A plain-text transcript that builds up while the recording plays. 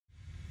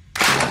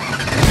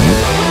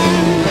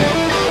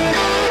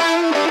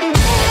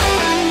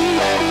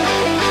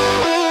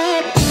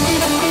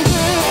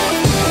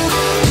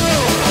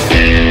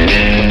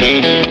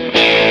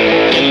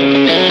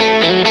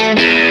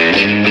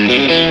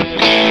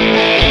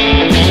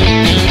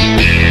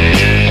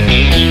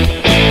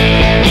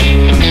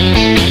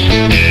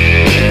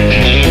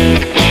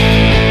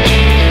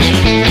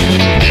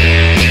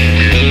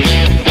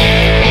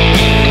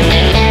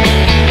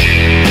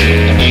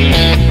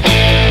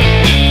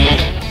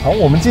好，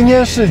我们今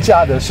天试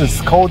驾的是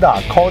Škoda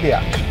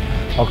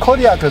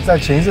Kodiaq。Kodiaq 在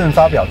前一阵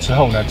发表之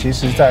后呢，其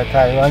实在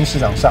台湾市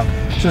场上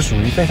是属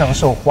于非常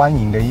受欢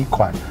迎的一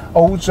款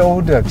欧洲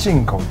的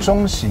进口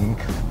中型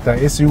的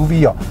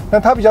SUV 哦。那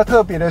它比较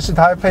特别的是，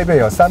它配备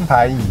有3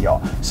排椅哦，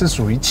是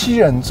属于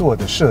7人座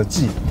的设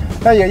计。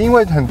那也因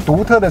为很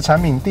独特的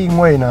产品定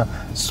位呢，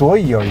所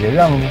以也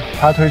让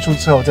它推出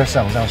之后在市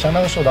场上相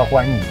当受到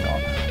欢迎哦。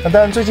那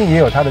当然最近也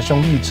有它的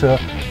兄弟车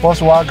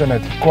Volkswagen 的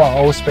Tiguan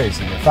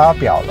Allspace 也发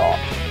表了哦。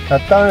那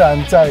当然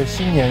在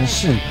新年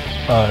式，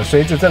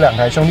随着这2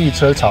台兄弟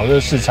车炒热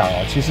市场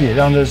哦，其实也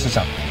让这个市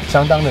场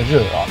相当的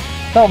热哦。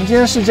那我们今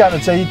天试驾的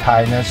这一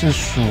台呢，是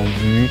属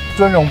于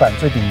尊荣版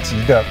最顶级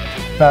的，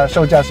那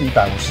售价是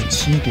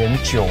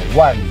157.9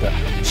万的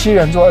7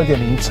人座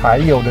 2.0 柴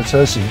油的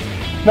车型。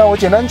那我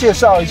简单介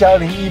绍一下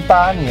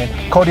2018年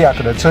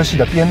Kodiaq 的车系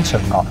的编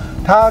程哦，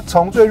它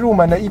从最入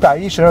门的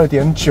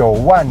112.9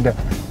万的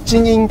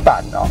精英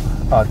版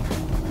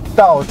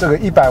到这个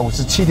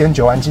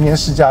157.9万，今天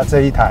试驾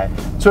这一台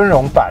尊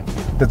荣版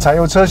的柴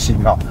油车型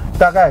哦，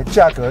大概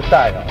价格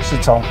带是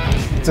从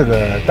这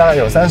个大概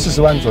有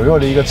30-40万左右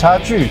的一个差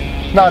距。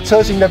那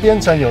车型的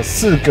编程有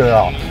4个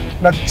哦，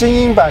那精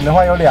英版的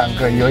话有2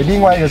个，有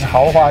另外一个是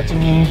豪华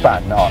精英版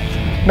哦。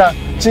那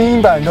精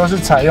英版都是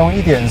采用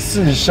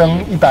1.4升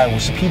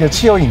150匹的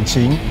汽油引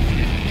擎。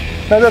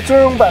那在尊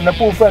荣版的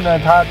部分呢，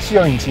它汽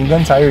油引擎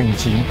跟柴油引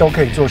擎都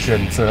可以做选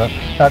择，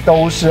那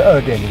都是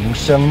2.0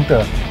升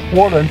的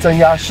涡轮增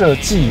压设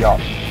计哦。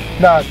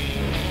那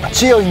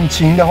汽油引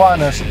擎的话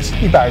呢是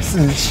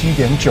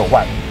147.9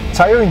万，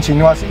柴油引擎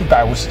的话是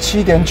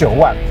157.9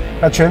万。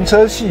那全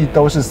车系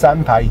都是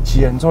3排以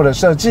7人座的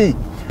设计。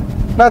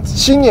那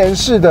新年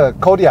式的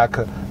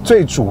Kodiaq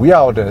最主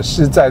要的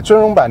是在尊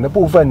荣版的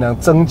部分呢，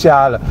增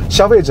加了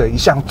消费者一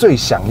项最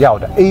想要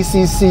的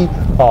ACC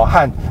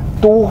和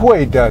都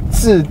会的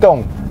自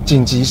动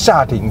紧急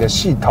刹停的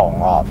系统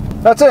哦。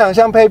那这2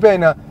项配备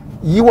呢，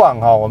以往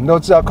我们都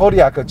知道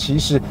Kodiaq 其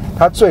实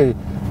它最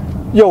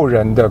诱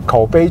人的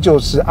口碑就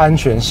是安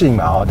全性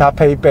嘛它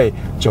配备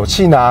9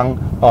气囊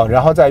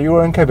然后在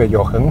Euro NCAP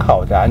有很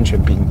好的安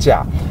全评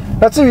价。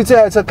那至于这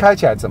台车开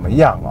起来怎么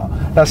样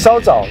那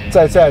稍早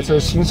在这台车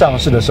新上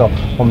市的时候，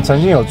我们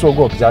曾经有做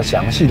过比较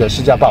详细的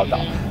试驾报道。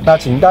那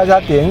请大家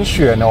点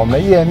选我们的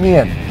页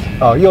面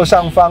右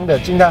上方的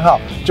惊叹号，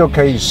就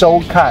可以收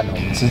看我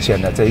们之前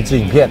的这一支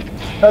影片。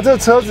那这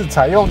车子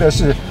采用的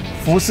是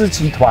福斯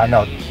集团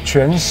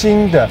全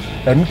新的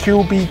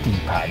MQB 底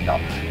盘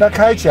那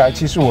开起来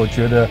其实我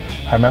觉得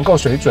还蛮够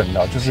水准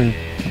的就是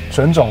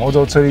纯种欧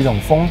洲车的一种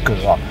风格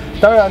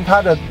当然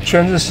它的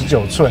圈是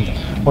19寸的，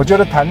我觉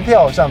得弹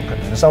跳上可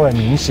能稍微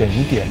明显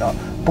一点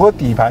不过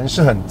底盘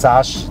是很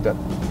扎实的。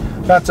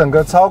那整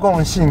个操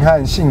控性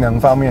和性能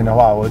方面的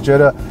话，我觉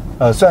得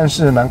算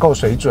是蛮够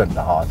水准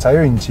的柴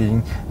油引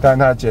擎，当然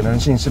它的节能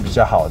性是比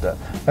较好的。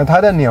那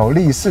它的扭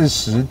力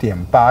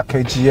40.8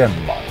 kgm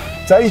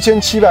在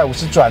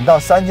1750转到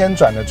3000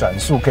转的转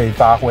速可以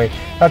发挥。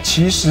那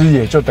其实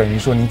也就等于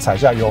说你踩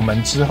下油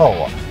门之后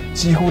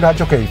几乎它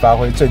就可以发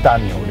挥最大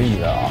扭力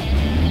了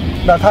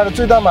那它的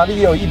最大马力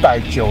也有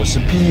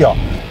190匹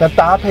那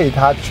搭配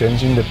它全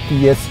新的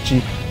DSG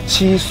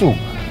 7速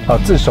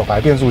自手排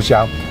变速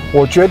箱，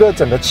我觉得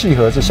整个契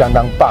合是相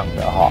当棒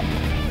的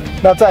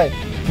那在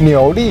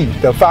扭力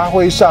的发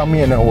挥上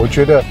面呢，我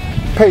觉得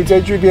配这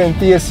具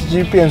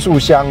DSG 变速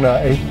箱呢，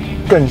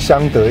更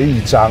相得益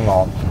彰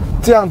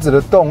这样子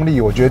的动力，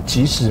我觉得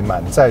即使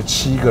满载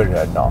7个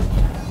人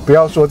不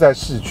要说在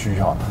市区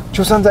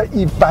就算在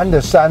一般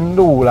的山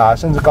路啦，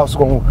甚至高速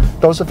公路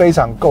都是非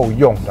常够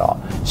用的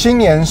新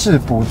年式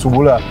补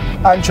足了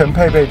安全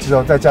配备之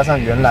后，再加上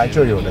原来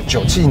就有的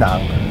9气囊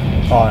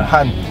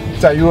和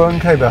在 Euro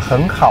NCAP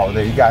很好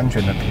的一个安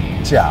全的评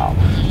价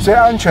所以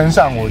安全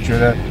上我觉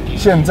得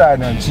现在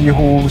呢几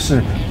乎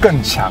是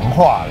更强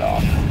化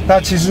了那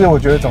其实我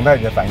觉得总代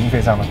理的反应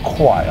非常的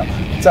快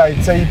在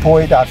这一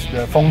波 ADAS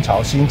的风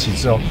潮兴起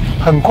之后，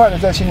很快的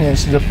在新年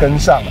式就跟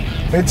上了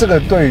这个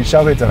对于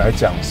消费者来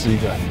讲是一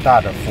个很大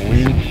的福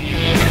音。